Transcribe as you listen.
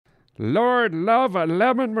Lord, love a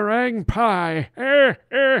lemon meringue pie.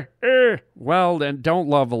 Well, then don't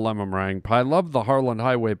love a lemon meringue pie. Love the Harland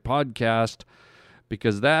Highway podcast,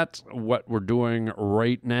 because that's what we're doing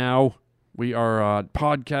right now. We are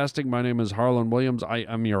podcasting. My name is Harland Williams. I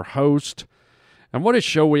am your host. And what a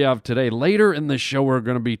show we have today. Later in the show, we're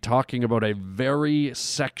going to be talking about a very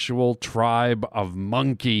sexual tribe of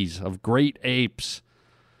monkeys, of great apes.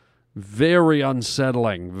 Very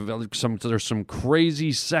unsettling. There's some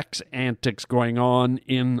crazy sex antics going on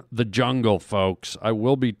in the jungle, folks. I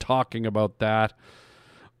will be talking about that.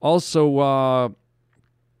 Also, I'm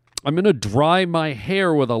going to dry my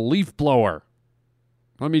hair with a leaf blower.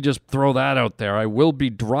 Let me just throw that out there. I will be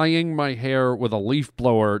drying my hair with a leaf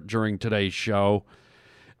blower during today's show.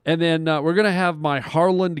 And then we're going to have my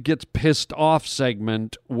Harland Gets Pissed Off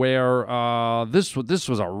segment where this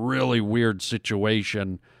was a really weird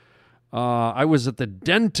situation. I was at the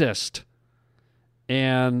dentist,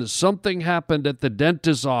 and something happened at the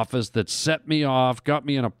dentist's office that set me off, got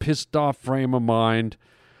me in a pissed off frame of mind.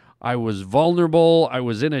 I was vulnerable. I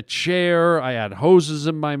was in a chair. I had hoses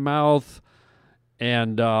in my mouth,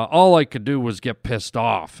 and all I could do was get pissed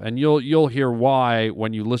off. And you'll hear why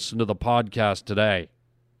when you listen to the podcast today.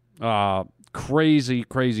 Crazy,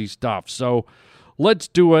 crazy stuff. So let's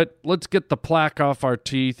do it. Let's get the plaque off our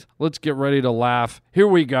teeth. Let's get ready to laugh. Here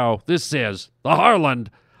we go. This is the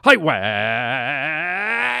Harland Highway.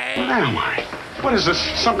 What am I? What is this,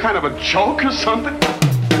 some kind of a joke or something?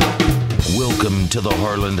 Welcome to the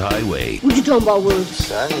Harland Highway. What you talking about, Willis?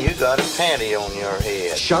 Son, you got a panty on your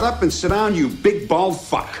head. Shut up and sit down, you big bald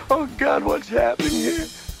fuck. Oh, God, what's happening here?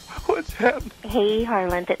 What's happening? Hey,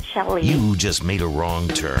 Harland, it's Shelley. You just made a wrong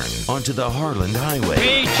turn onto the Harland Highway.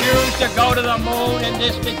 We choose to go to the moon in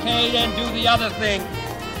this decade and do the other thing.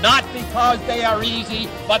 Not because they are easy,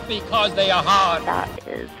 but because they are hard. That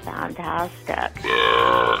is fantastic.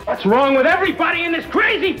 What's wrong with everybody in this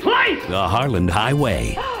crazy place? The Harland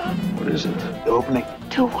Highway. What is it? The opening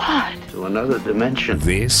To what? to another dimension.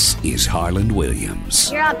 This is Harland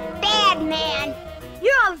Williams. You're a bad man.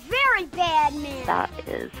 You're a very bad man. That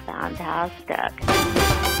is fantastic.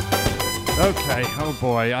 Okay. Oh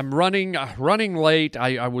boy, I'm running late.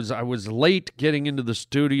 I was late getting into the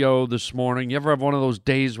studio this morning. You ever have one of those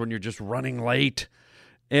days when you're just running late?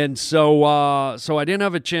 And so I didn't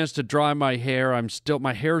have a chance to dry my hair.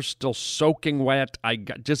 My hair's still soaking wet.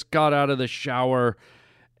 Just got out of the shower.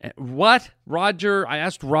 What? Roger? I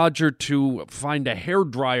asked Roger to find a hair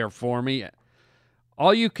dryer for me.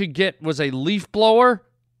 All you could get was a leaf blower?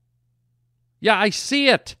 Yeah, I see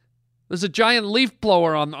it. There's a giant leaf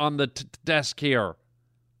blower on the desk here.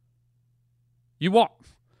 You want...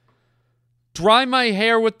 Dry my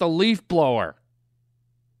hair with the leaf blower.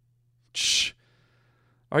 Shh.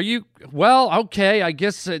 Are you... Well, okay, I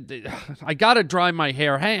guess... I gotta dry my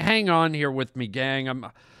hair. Hang on here with me, gang.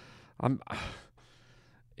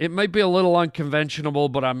 It might be a little unconventional,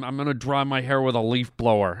 but I'm gonna dry my hair with a leaf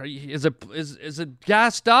blower. Is it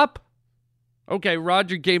gassed up? Okay,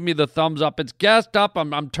 Roger gave me the thumbs up. It's gassed up.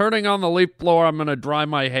 I'm turning on the leaf blower. I'm gonna dry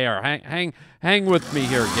my hair. Hang with me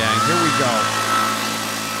here, gang. Here we go.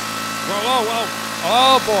 Whoa!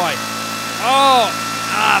 Oh boy! Oh!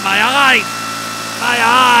 My eyes!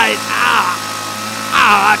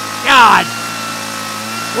 God!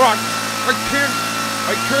 What?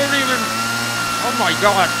 I can't even. Oh my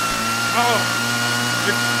God! Oh,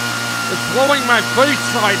 it's blowing my face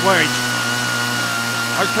sideways.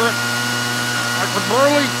 I can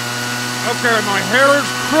barely. Okay, my hair is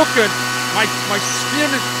crooked. My skin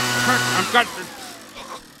is. I've got.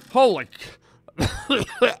 Holy.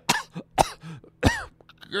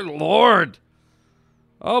 Good Lord.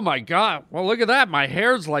 Oh my God. Well, look at that. My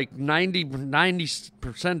hair's like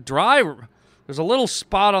 90% dry. There's a little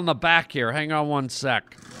spot on the back here. Hang on one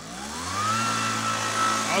sec.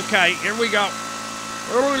 Okay, here we go.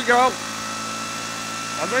 I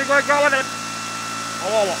think we're going it.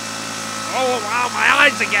 Oh, wow, my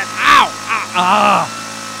eyes again. Ow!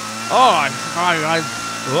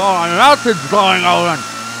 My mouth is going open.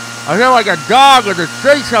 I feel like a dog with a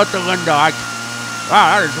face out the window.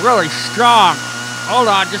 Wow, that is really strong. Hold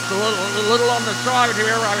on, just a little on the side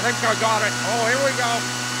here. I think I got it. Oh, here we go.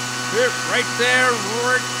 Here, right there.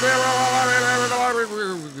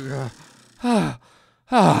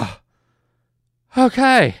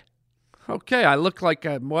 Okay, I look like,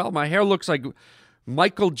 my hair looks like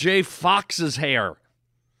Michael J. Fox's hair.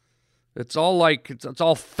 It's all it's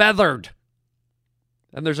all feathered.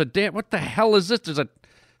 And there's what the hell is this? There's a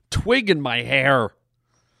twig in my hair.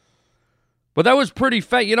 But that was pretty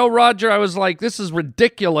fat. You know, Roger, I was like, this is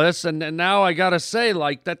ridiculous. And now I got to say,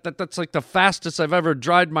 like, that's like the fastest I've ever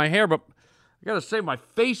dried my hair. But I gotta say, my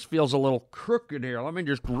face feels a little crooked here. Let me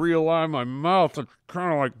just realign my mouth. It's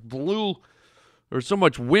kind of like blew. There's so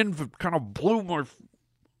much wind that kind of blew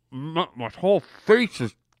my whole face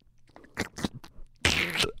is.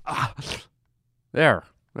 There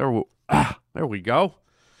we go.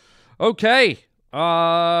 Okay,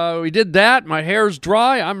 we did that. My hair's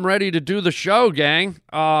dry. I'm ready to do the show, gang.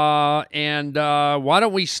 And why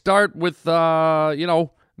don't we start with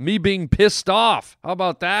me being pissed off? How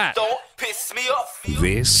about that? Don't piss me off.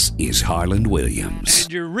 This is Harland Williams.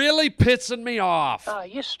 And you're really pissing me off. Oh,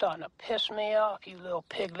 you're starting to piss me off, you little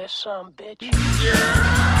piglet son of a bitch.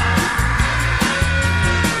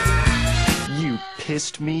 You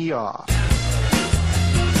pissed me off.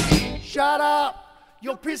 Shut up!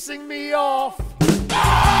 You're pissing me off!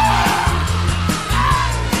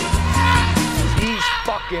 These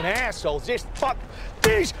fucking assholes, these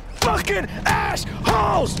fucking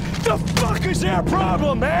assholes! The fuck is their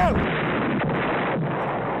problem, man?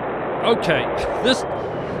 Okay,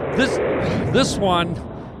 this one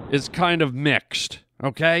is kind of mixed,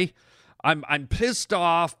 okay? I'm pissed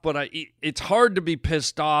off, but it's hard to be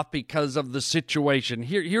pissed off because of the situation.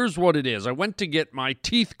 Here's what it is. I went to get my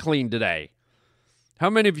teeth cleaned today. How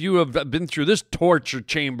many of you have been through this torture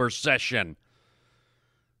chamber session?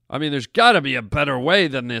 I mean, there's got to be a better way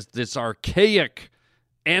than this archaic,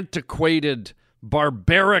 antiquated,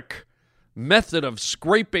 barbaric method of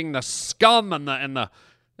scraping the scum and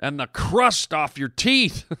the crust off your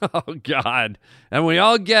teeth. Oh, God. And we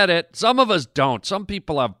all get it. Some of us don't. Some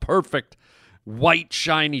people have perfect, white,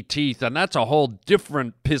 shiny teeth, and that's a whole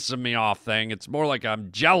different pissing me off thing. It's more like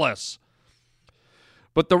I'm jealous.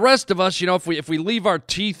 But the rest of us, if we leave our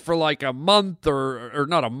teeth for like a month or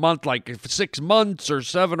not a month, like 6 months or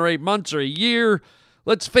 7 or 8 months or a year,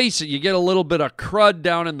 let's face it, you get a little bit of crud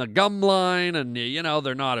down in the gum line, and,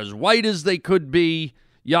 they're not as white as they could be,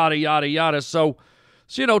 yada, yada, yada. So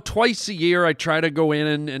twice a year I try to go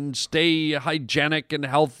in and stay hygienic and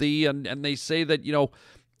healthy, and they say that,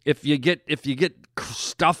 if you get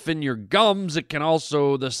stuff in your gums, it can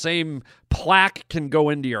also, the same plaque can go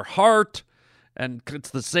into your heart, and it's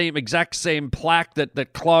the exact same plaque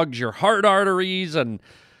that clogs your heart arteries, and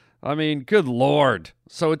I mean, good Lord.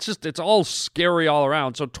 So it's all scary all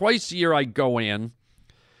around. So twice a year I go in,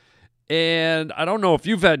 and I don't know if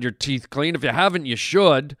you've had your teeth cleaned. If you haven't, you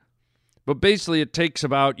should. But basically it takes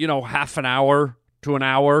about, half an hour to an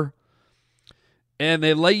hour. And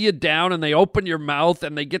they lay you down and they open your mouth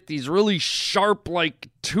and they get these really sharp, like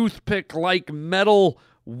toothpick-like metal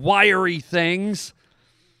wiry things.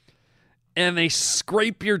 And they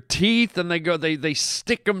scrape your teeth and they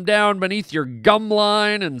stick them down beneath your gum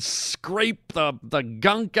line and scrape the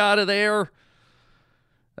gunk out of there.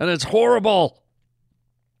 And it's horrible.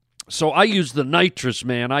 So I use the nitrous,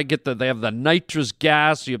 man. They have the nitrous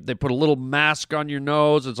gas. They put a little mask on your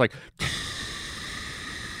nose. It's like,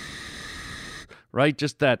 right?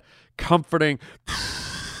 Just that comforting,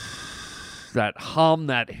 that hum,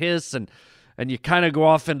 that hiss, and you kind of go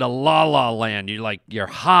off into la-la land. You're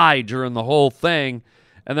high during the whole thing,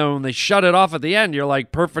 and then when they shut it off at the end, you're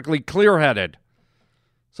like perfectly clear-headed.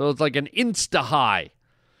 So it's like an insta-high.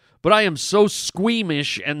 But I am so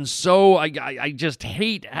squeamish, and so I just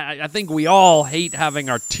hate, I think we all hate having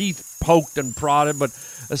our teeth poked and prodded, but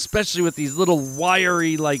especially with these little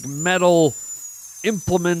wiry, like metal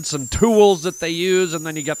implements and tools that they use, and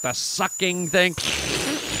then you got the sucking thing.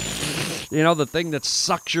 The thing that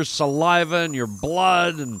sucks your saliva and your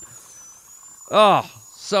blood, and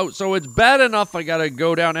so it's bad enough I gotta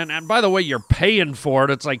go down, and by the way, you're paying for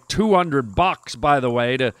it. It's like $200, by the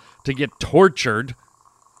way, to get tortured.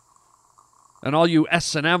 And all you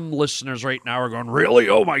S&M listeners right now are going, really?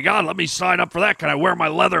 Oh my God, let me sign up for that. Can I wear my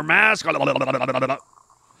leather mask?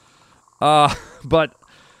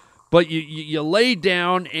 But you lay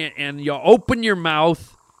down and you open your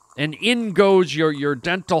mouth, and in goes your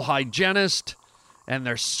dental hygienist, and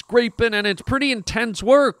they're scraping, and it's pretty intense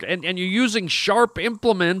work. And you're using sharp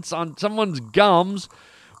implements on someone's gums,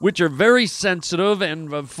 which are very sensitive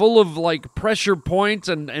and full of like pressure points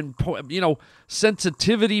and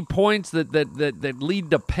sensitivity points that lead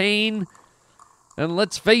to pain. And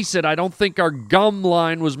let's face it, I don't think our gum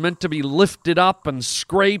line was meant to be lifted up and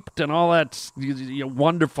scraped and all that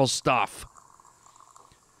wonderful stuff.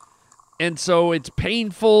 And so it's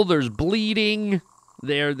painful. There's bleeding.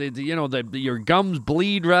 Your gums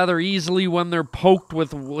bleed rather easily when they're poked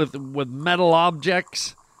with metal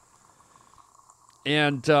objects.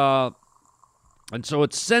 And so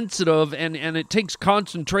it's sensitive, and it takes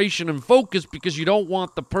concentration and focus because you don't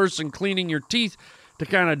want the person cleaning your teeth to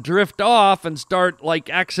kind of drift off and start like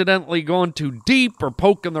accidentally going too deep or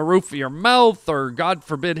poking the roof of your mouth or, God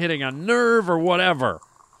forbid, hitting a nerve or whatever.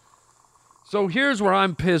 So here's where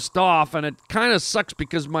I'm pissed off, and it kind of sucks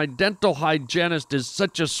because my dental hygienist is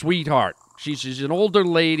such a sweetheart. She's an older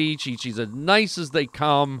lady. She's as nice as they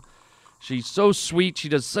come. She's so sweet. She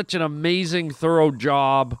does such an amazing, thorough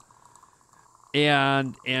job.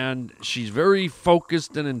 And she's very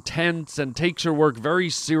focused and intense and takes her work very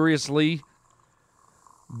seriously.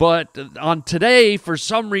 But on today, for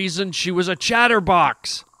some reason, she was a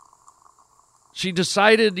chatterbox. She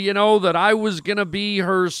decided, that I was going to be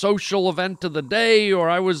her social event of the day, or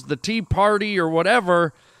I was the tea party or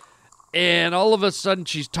whatever. And all of a sudden,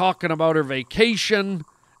 she's talking about her vacation.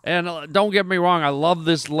 And don't get me wrong, I love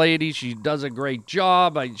this lady. She does a great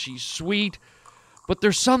job. She's sweet. But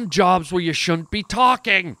there's some jobs where you shouldn't be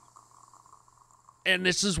talking. And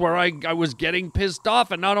this is where I was getting pissed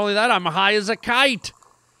off. And not only that, I'm high as a kite.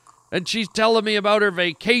 And she's telling me about her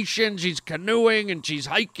vacation. She's canoeing and she's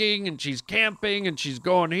hiking and she's camping and she's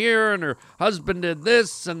going here. And her husband did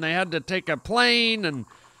this and they had to take a plane and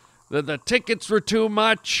the tickets were too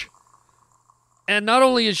much. And not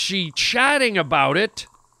only is she chatting about it,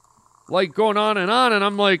 like going on, and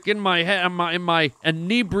I'm like in my head, in my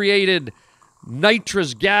inebriated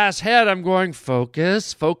nitrous gas head, I'm going,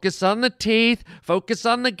 focus on the teeth, focus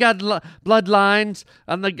on the blood lines,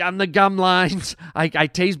 on the gum lines. I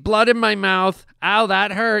taste blood in my mouth. Ow,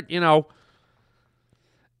 that hurt, And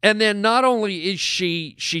then not only is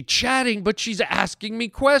she chatting, but she's asking me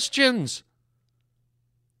questions.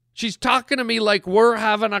 She's talking to me like we're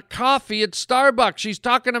having a coffee at Starbucks. She's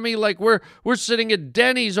talking to me like we're sitting at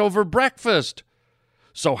Denny's over breakfast.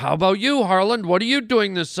 So how about you, Harland? What are you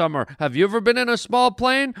doing this summer? Have you ever been in a small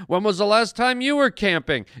plane? When was the last time you were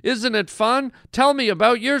camping? Isn't it fun? Tell me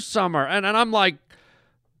about your summer. And I'm like,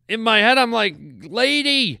 in my head, I'm like,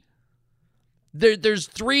 lady, there's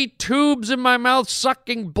 3 tubes in my mouth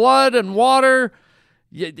sucking blood and water.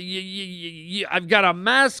 I've got a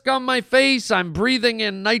mask on my face. I'm breathing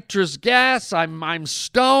in nitrous gas. I'm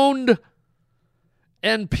stoned.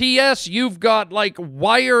 And P.S., you've got like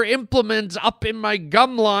wire implements up in my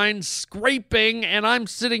gum line scraping, and I'm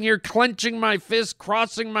sitting here clenching my fist,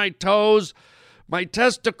 crossing my toes. My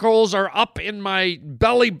testicles are up in my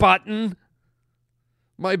belly button.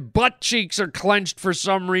 My butt cheeks are clenched for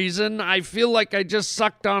some reason. I feel like I just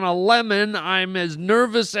sucked on a lemon. I'm as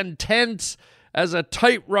nervous and tense as a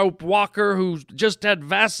tightrope walker who just had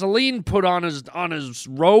Vaseline put on his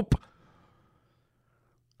rope.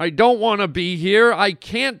 I don't want to be here. I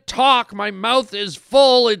can't talk. My mouth is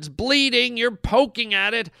full. It's bleeding. You're poking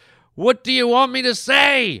at it. What do you want me to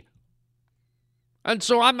say? And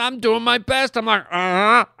so I'm doing my best. I'm like,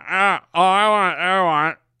 I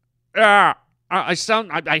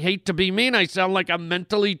hate to be mean. I sound like a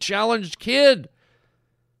mentally challenged kid.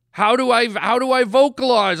 How do I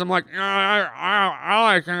vocalize? I'm like,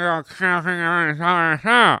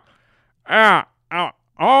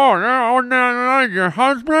 oh, no, your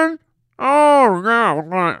husband? Oh,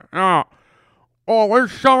 no. Oh,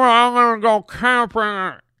 this summer I'm going to go camping.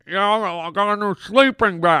 I got a new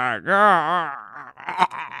sleeping bag.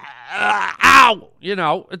 Ow!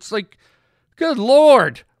 It's like, good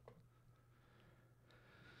Lord.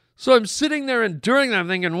 So I'm sitting there enduring that. I'm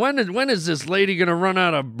thinking, when is this lady going to run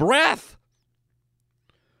out of breath?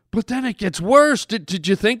 But then it gets worse. Did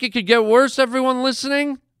you think it could get worse, everyone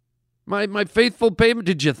listening? My faithful payment,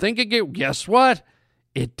 did you think it? Guess what?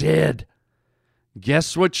 It did.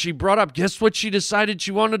 Guess what she brought up? Guess what she decided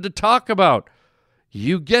she wanted to talk about?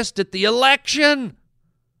 You guessed it, the election.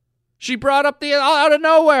 She brought up the out of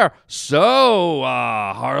nowhere. So,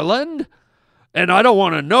 Harland, and I don't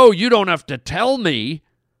want to know, you don't have to tell me,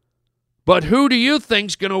 but who do you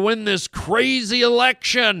think's going to win this crazy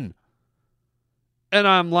election? And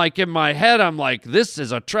I'm like, in my head, I'm like, this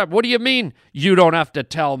is a trap. What do you mean you don't have to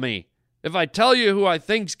tell me? If I tell you who I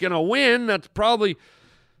think's going to win, that's probably...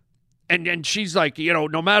 And she's like,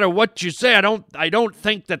 no matter what you say, I don't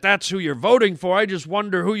think that's who you're voting for. I just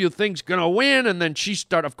wonder who you think's going to win. And then she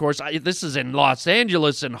started, of course, this is in Los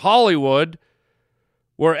Angeles, in Hollywood,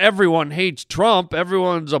 where everyone hates Trump.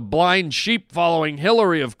 Everyone's a blind sheep following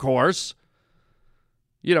Hillary, of course.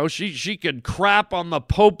 She could crap on the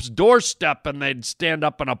Pope's doorstep and they'd stand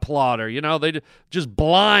up and applaud her. They'd just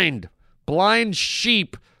blind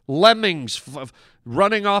sheep, lemmings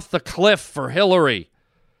running off the cliff for Hillary.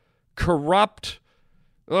 Corrupt.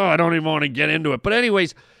 Oh, I don't even want to get into it. But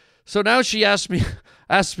anyways, so now she asked me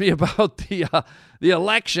about the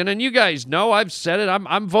election, and you guys know I've said it.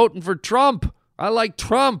 I'm voting for Trump. I like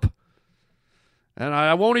Trump. And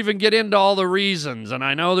I won't even get into all the reasons. And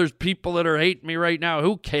I know there's people that are hating me right now.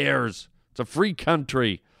 Who cares? It's a free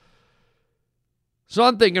country. So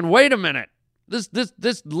I'm thinking, wait a minute.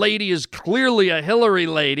 This lady is clearly a Hillary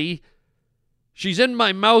lady. She's in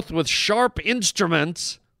my mouth with sharp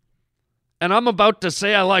instruments. And I'm about to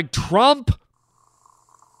say I like Trump?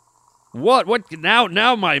 What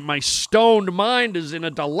now my stoned mind is in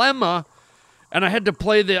a dilemma, and I had to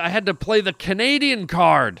play the Canadian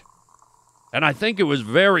card. And I think it was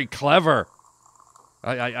very clever.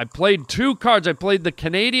 I played two cards. I played the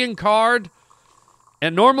Canadian card,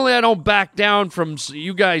 and normally I don't back down from,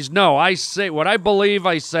 you guys know, I say what I believe,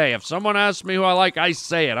 I say. If someone asks me who I like, I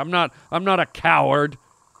say it. I'm not a coward.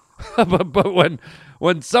 but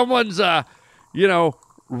when someone's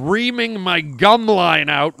reaming my gum line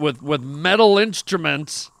out with metal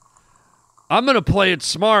instruments, I'm going to play it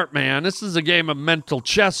smart, man. This is a game of mental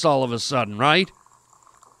chess all of a sudden, right?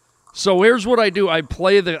 So here's what I do. I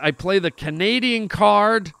play the Canadian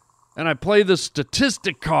card, and I play the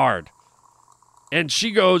statistic card. And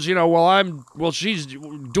she goes, she's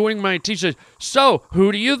doing my teacher. So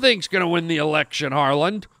who do you think's going to win the election,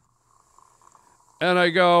 Harland? And I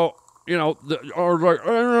go, and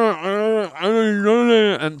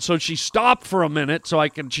so she stopped for a minute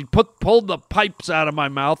she pulled the pipes out of my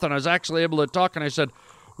mouth, and I was actually able to talk. And I said,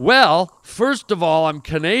 well, first of all, I'm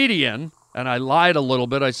Canadian. And I lied a little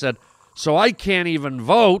bit. I said, so I can't even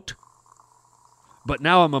vote. But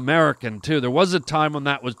now I'm American, too. There was a time when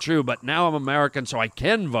that was true, but now I'm American, so I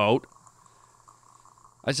can vote.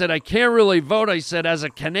 I said, I can't really vote. I said, as a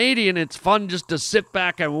Canadian, it's fun just to sit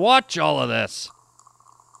back and watch all of this.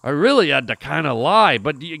 I really had to kind of lie.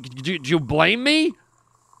 But do you blame me?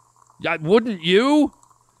 Wouldn't you?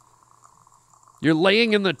 You're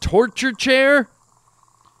laying in the torture chair?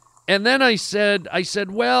 And then I said,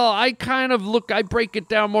 well, I break it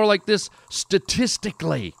down more like this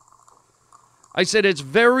statistically. I said, it's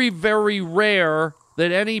very, very rare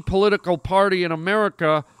that any political party in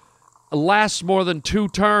America lasts more than 2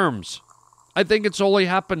 terms. I think it's only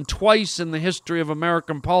happened twice in the history of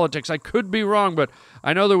American politics. I could be wrong, but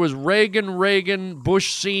I know there was Reagan,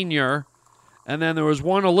 Bush Sr., and then there was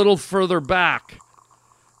one a little further back.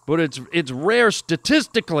 But it's rare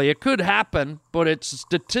statistically. It could happen, but it's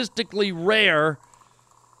statistically rare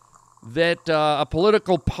that a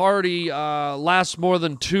political party lasts more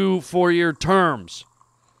than 2 4-year terms.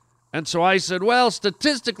 And so I said, well,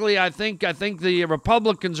 statistically, I think the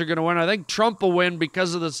Republicans are going to win. I think Trump will win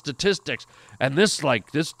because of the statistics. And this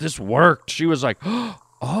worked. She was like,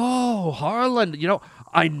 oh, Harland,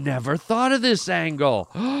 I never thought of this angle.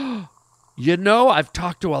 I've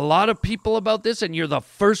talked to a lot of people about this, and you're the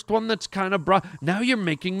first one that's kind of brought. Now you're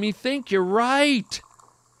making me think. You're right.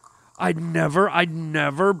 I'd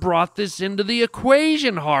never brought this into the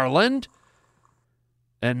equation, Harland.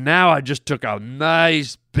 And now I just took a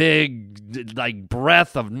nice big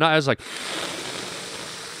breath of. I was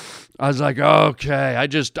like, okay.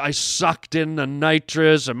 I sucked in the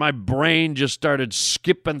nitrous, and my brain just started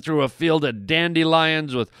skipping through a field of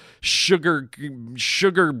dandelions with sugar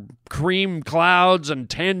cream clouds and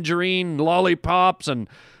tangerine lollipops, and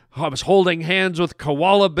I was holding hands with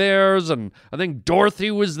koala bears, and I think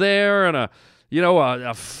Dorothy was there, and a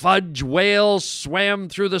fudge whale swam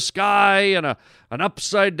through the sky, and an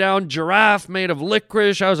upside-down giraffe made of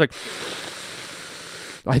licorice. I was like,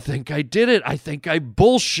 I think I did it. I think I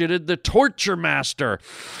bullshitted the torture master.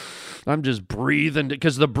 I'm just breathing,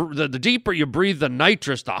 because the deeper you breathe the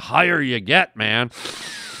nitrous, the higher you get, man.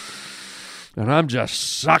 And I'm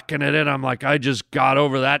just sucking it in. I'm like, I just got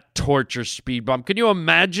over that torture speed bump. Can you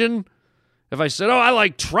imagine if I said, oh, I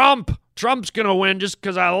like Trump. Trump's going to win just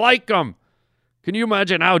because I like him. Can you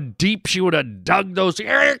imagine how deep she would have dug those?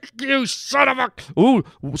 You son of a... Ooh,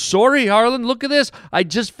 sorry, Harland. Look at this. I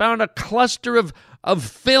just found a cluster of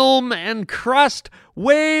film and crust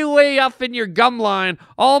way, way up in your gum line,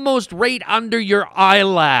 almost right under your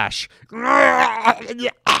eyelash.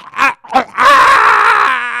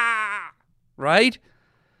 Right?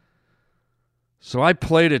 So I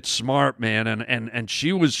played it smart, man, and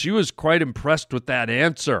she was quite impressed with that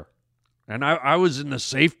answer. And I was in the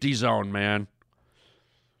safety zone, man.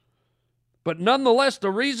 But nonetheless, the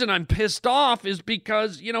reason I'm pissed off is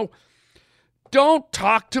because, don't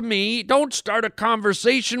talk to me, don't start a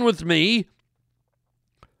conversation with me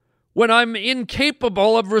when I'm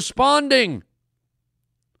incapable of responding.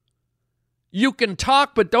 You can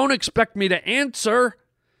talk, but don't expect me to answer.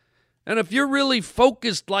 And if you're really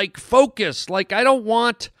focus. Like I don't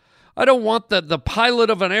want the pilot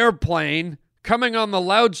of an airplane coming on the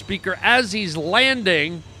loudspeaker as he's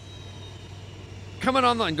landing coming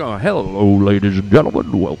on and going, hello, ladies and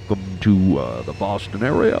gentlemen. Welcome to the Boston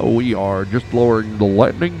area. We are just lowering the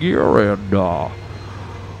landing gear, and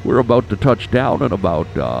we're about to touch down in about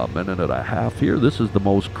a minute and a half here. This is the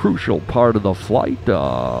most crucial part of the flight.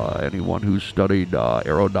 Anyone who's studied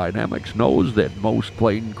aerodynamics knows that most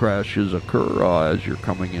plane crashes occur as you're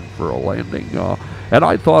coming in for a landing. And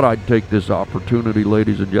I thought I'd take this opportunity,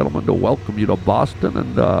 ladies and gentlemen, to welcome you to Boston.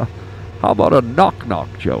 And how about a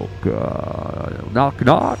knock-knock joke?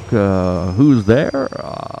 Knock-knock, who's there?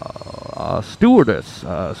 Stewardess.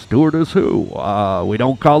 Stewardess who? We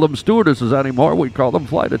don't call them stewardesses anymore. We call them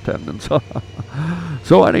flight attendants.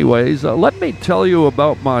 So anyways, let me tell you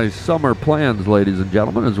about my summer plans, ladies and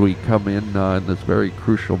gentlemen, as we come in this very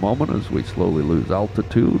crucial moment, as we slowly lose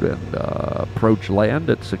altitude and approach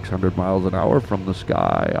land at 600 miles an hour from the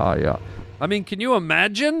sky. I mean, can you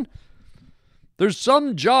imagine? There's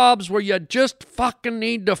some jobs where you just fucking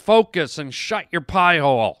need to focus and shut your pie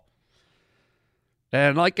hole.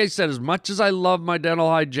 And like I said, as much as I love my dental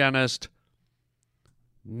hygienist,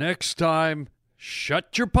 next time,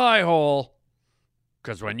 shut your pie hole.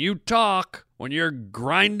 Because when you talk, when you're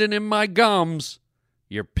grinding in my gums,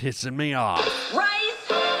 you're pissing me off.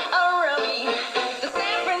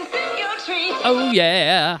 Oh,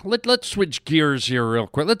 yeah. Let's switch gears here real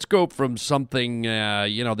quick. Let's go from something,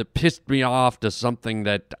 that pissed me off to something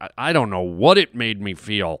that I don't know what it made me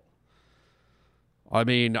feel. I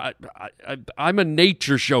mean, I'm a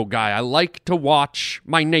nature show guy. I like to watch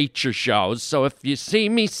my nature shows. So if you see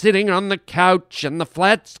me sitting on the couch and the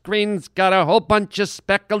flat screen's got a whole bunch of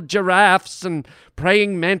speckled giraffes and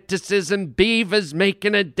praying mantises and beavers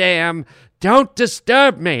making a dam, don't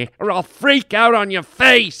disturb me or I'll freak out on your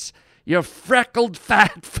face, your freckled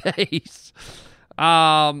fat face.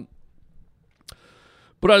 But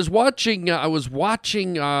I was watching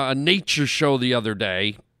a nature show the other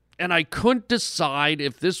day. And I couldn't decide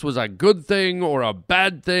if this was a good thing or a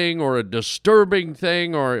bad thing or a disturbing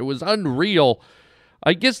thing, or it was unreal.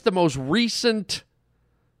 I guess the most recent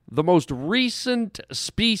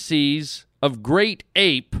species of great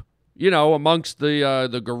ape, amongst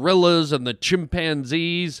the gorillas and the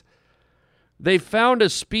chimpanzees, they found a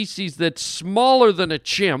species that's smaller than a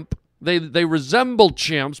chimp. They resemble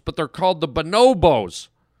chimps, but they're called the bonobos.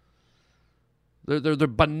 They're the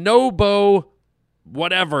bonobo,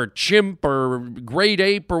 whatever, chimp or great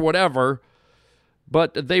ape or whatever,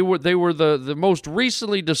 but they were the most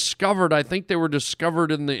recently discovered. I think they were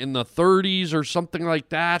discovered in the 30s or something like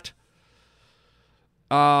that.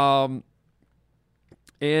 And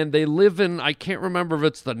they live in, I can't remember if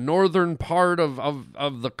it's the northern part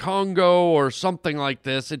of the Congo or something like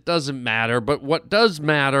this. It doesn't matter. But what does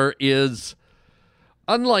matter is,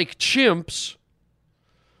 unlike chimps,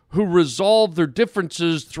 who resolve their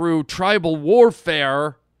differences through tribal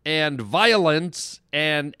warfare and violence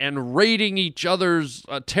and raiding each other's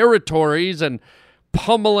territories and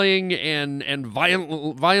pummeling and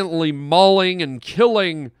violently mauling and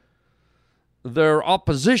killing their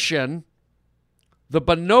opposition, the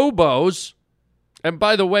bonobos, and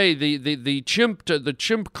by the way, the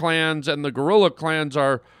chimp clans and the gorilla clans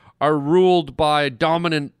are ruled by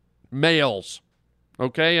dominant males.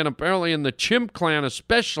 Okay, and apparently in the chimp clan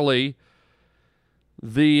especially,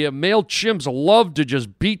 the male chimps love to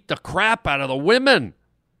just beat the crap out of the women.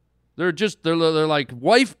 They're like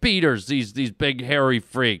wife beaters, these big hairy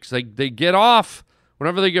freaks. They get off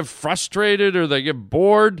whenever they get frustrated or they get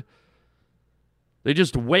bored. They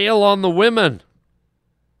just wail on the women.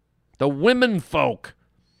 The women folk.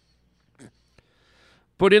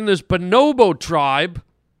 But in this bonobo tribe,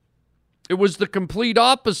 it was the complete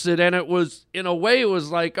opposite, and it was, in a way, it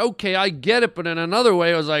was like, okay, I get it, but in another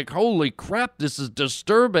way, it was like, holy crap, this is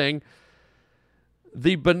disturbing.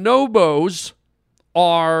 The bonobos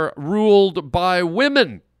are ruled by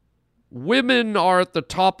women. Women are at the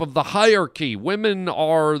top of the hierarchy. Women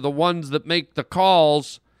are the ones that make the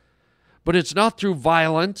calls, but it's not through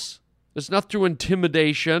violence. It's not through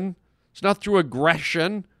intimidation. It's not through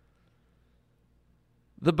aggression.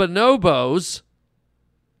 The bonobos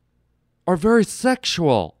are very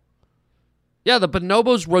sexual. Yeah, the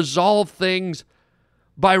bonobos resolve things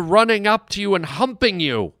by running up to you and humping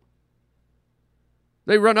you.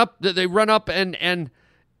 They run up and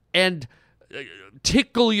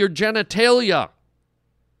tickle your genitalia.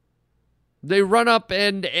 They run up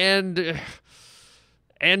and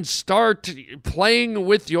start playing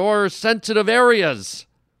with your sensitive areas.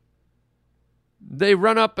 They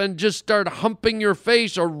run up and just start humping your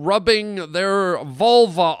face or rubbing their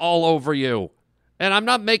vulva all over you. And I'm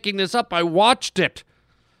not making this up. I watched it.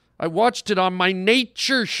 I watched it on my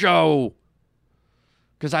nature show.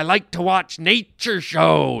 Because I like to watch nature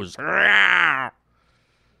shows.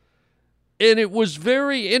 And it was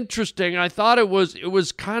very interesting. I thought it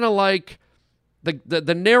was kind of like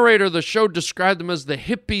the narrator of the show described them as the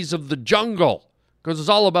hippies of the jungle, because it's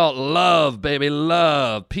all about love, baby,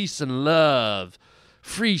 love, peace and love,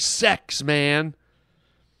 free sex, man.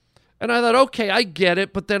 And I thought, okay, I get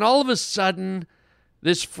it. But then all of a sudden,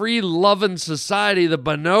 this free-loving society, the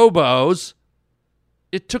bonobos,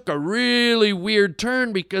 it took a really weird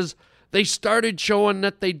turn because they started showing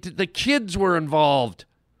that the kids were involved.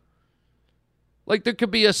 Like there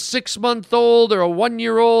could be a 6-month-old or a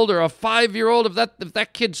 1-year-old or a 5-year-old. If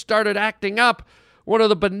that kid started acting up, one of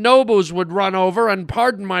the bonobos would run over, and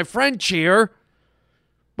pardon my French here,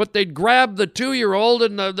 but they'd grab the 2-year-old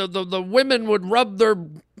and the women would rub their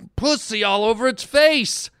pussy all over its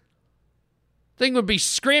face. Thing would be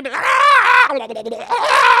screaming. 5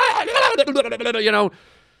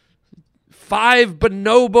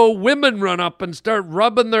 bonobo women run up and start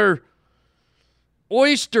rubbing their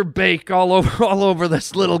oyster bake all over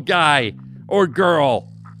this little guy or girl.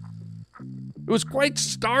 It was quite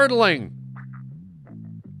startling.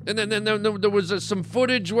 And then there was some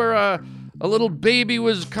footage where a little baby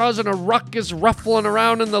was causing a ruckus, ruffling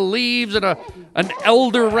around in the leaves, and an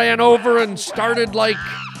elder ran over and started like,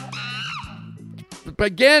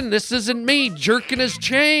 again, this isn't me, jerking his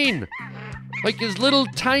chain. Like his little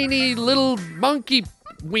tiny little monkey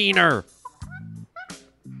wiener.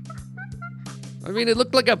 I mean, it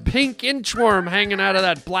looked like a pink inchworm hanging out of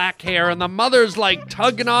that black hair, and the mother's like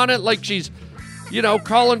tugging on it like she's,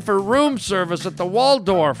 calling for room service at the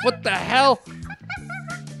Waldorf. What the hell?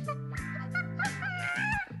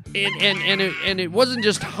 And it wasn't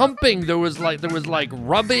just humping. There was like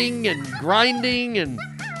rubbing and grinding, and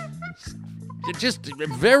it just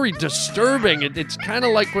very disturbing. It's kind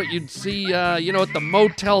of like what you'd see, at the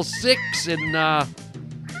Motel 6 in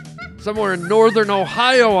somewhere in northern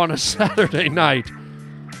Ohio on a Saturday night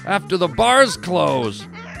after the bars close.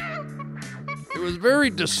 It was very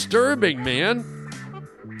disturbing, man.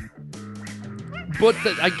 But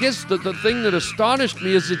I guess the thing that astonished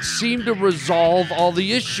me is it seemed to resolve all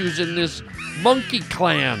the issues in this monkey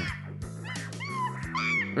clan.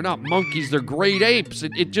 They're not monkeys, they're great apes.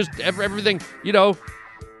 It just, everything,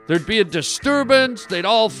 there'd be a disturbance, they'd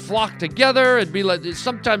all flock together. It'd be like,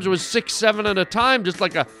 sometimes it was 6, 7 at a time, just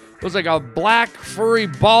like it was like a black furry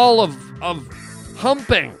ball of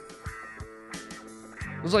humping.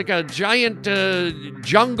 It was like a giant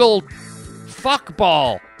jungle fuck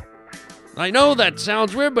ball. I know that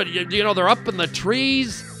sounds weird, but they're up in the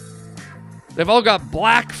trees. They've all got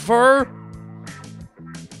black fur.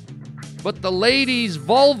 But the ladies'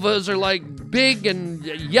 vulvas are like big and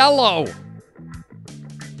yellow.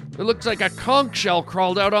 It looks like a conch shell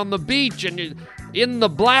crawled out on the beach, and in the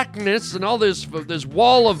blackness and all this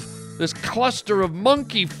wall of this cluster of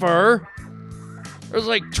monkey fur, there's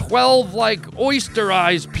like 12 like oyster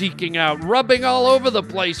eyes peeking out, rubbing all over the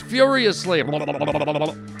place furiously. And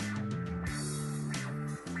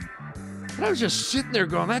I was just sitting there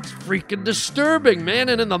going, that's freaking disturbing, man.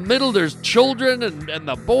 And in the middle, there's children and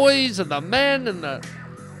the boys and the men and it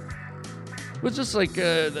was just like,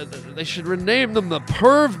 they should rename them the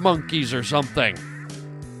perv monkeys or something.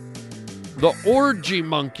 The orgy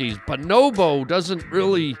monkeys. Bonobo doesn't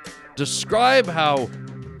really describe how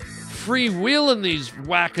freewheeling these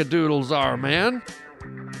wackadoodles are, man.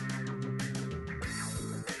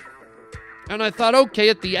 And I thought, okay,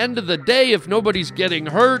 at the end of the day, if nobody's getting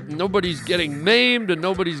hurt, and nobody's getting maimed, and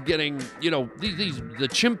nobody's getting, the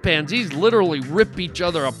chimpanzees literally rip each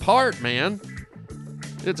other apart, man.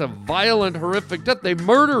 It's a violent, horrific death. They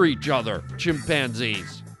murder each other,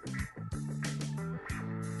 chimpanzees.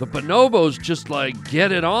 The bonobos just like,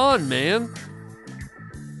 get it on, man.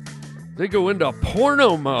 They go into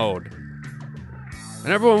porno mode.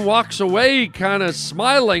 And everyone walks away kind of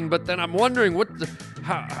smiling, but then I'm wondering,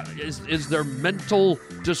 is there mental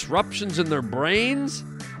disruptions in their brains?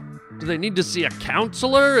 Do they need to see a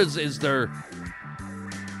counselor? Is there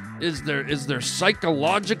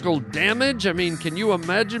psychological damage? I mean, can you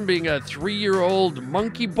imagine being a 3-year-old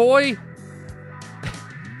monkey boy?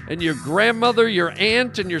 And your grandmother, your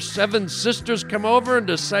aunt, and your 7 sisters come over and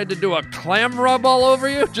decide to do a clam rub all over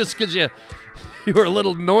you just because you were a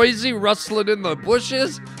little noisy rustling in the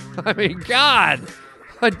bushes? I mean, God,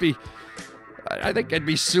 I think I'd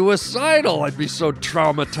be suicidal. I'd be so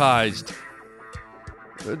traumatized.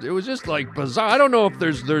 It was just like bizarre. I don't know if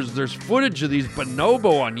there's footage of these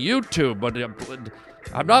bonobo on YouTube, but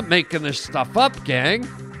I'm not making this stuff up, gang.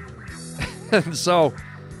 And so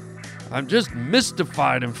I'm just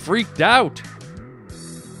mystified and freaked out.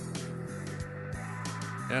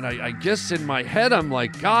 And I guess in my head I'm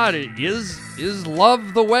like, God, is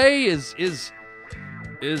love the way? Is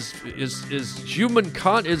Is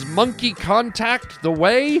monkey contact the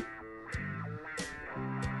way?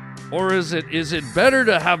 Or is it better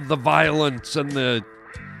to have the violence and the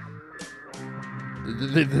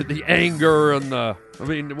anger and the... I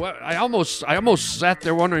mean, I almost sat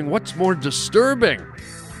there wondering what's more disturbing.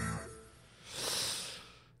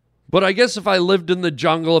 But I guess if I lived in the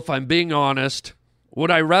jungle, if I'm being honest, would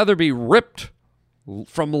I rather be ripped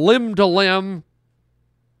from limb to limb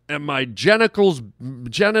and my genitals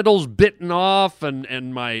bitten off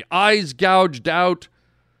and my eyes gouged out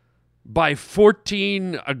by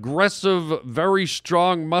 14 aggressive, very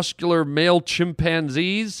strong, muscular male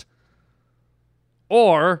chimpanzees?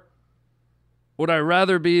 Or would I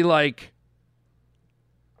rather be like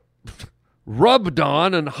rubbed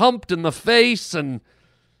on and humped in the face and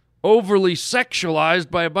overly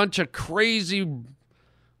sexualized by a bunch of crazy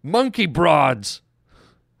monkey broads?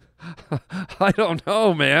 I don't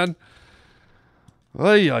know, man.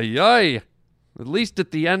 Ay, ay, ay. At least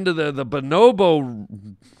at the end of the bonobo, I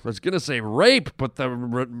was going to say rape, but the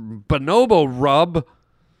bonobo rub, at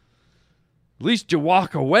least you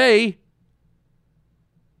walk away.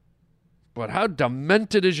 But how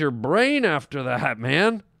demented is your brain after that,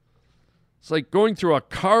 man? It's like going through a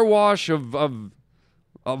car wash of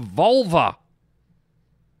vulva.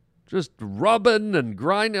 Just rubbing and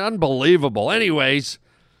grinding. Unbelievable. Anyways,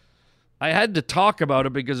 I had to talk about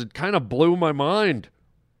it because it kind of blew my mind.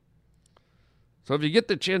 So if you get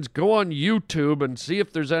the chance, go on YouTube and see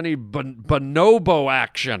if there's any bonobo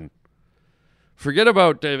action. Forget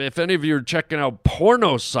about if any of you are checking out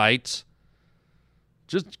porno sites.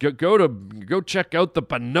 Just go check out the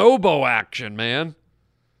bonobo action, man.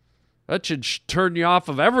 That should turn you off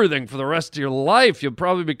of everything for the rest of your life. You'll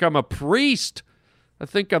probably become a priest. I'm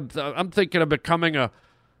thinking of becoming a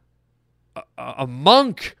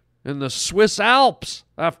monk in the Swiss Alps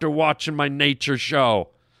after watching my nature show.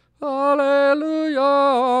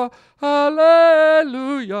 Hallelujah,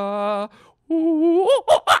 hallelujah, ooh,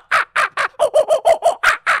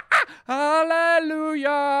 hallelujah.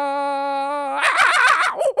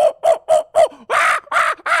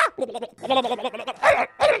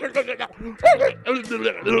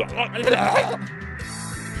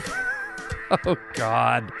 Oh,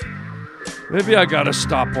 God. Maybe I gotta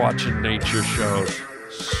stop watching nature shows.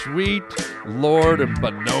 Sweet Lord and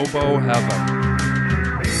bonobo heaven.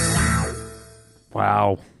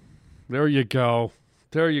 Wow. There you go.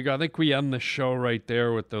 There you go. I think we end the show right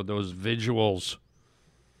there with those visuals.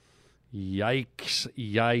 Yikes,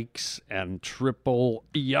 yikes, and triple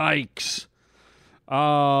yikes.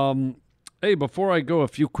 Hey, before I go, a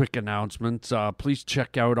few quick announcements. Please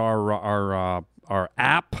check out our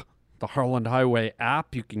app, the Harland Highway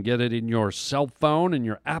app. You can get it in your cell phone in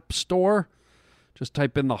your app store. Just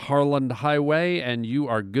type in the Harland Highway, and you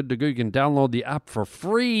are good to go. You can download the app for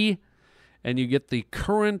free, and you get the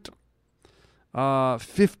current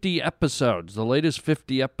 50 episodes, the latest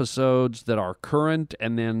 50 episodes that are current,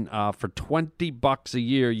 and then for $20 a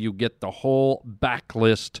year, you get the whole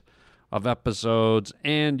backlist of episodes,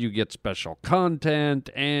 and you get special content,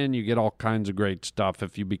 and you get all kinds of great stuff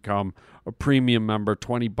if you become a premium member,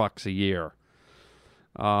 $20 a year.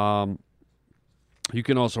 You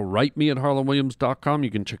can also write me at harlandwilliams.com.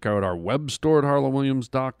 You can check out our web store at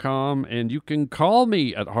harlandwilliams.com, and you can call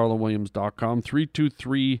me at harlandwilliams.com,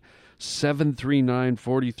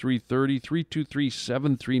 323-739-4330.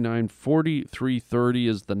 323-739-4330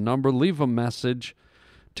 is the number. Leave a message.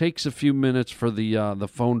 Takes a few minutes for the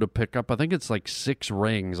phone to pick up. I think it's like 6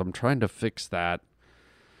 rings. I'm trying to fix that.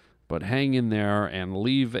 But hang in there and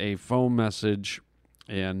leave a phone message,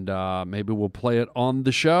 and maybe we'll play it on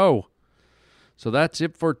the show. So that's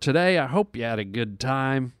it for today. I hope you had a good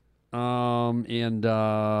time. Until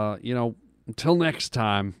next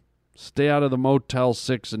time, stay out of the Motel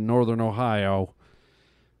 6 in Northern Ohio.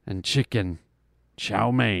 And chicken chow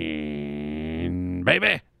mein,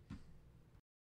 baby.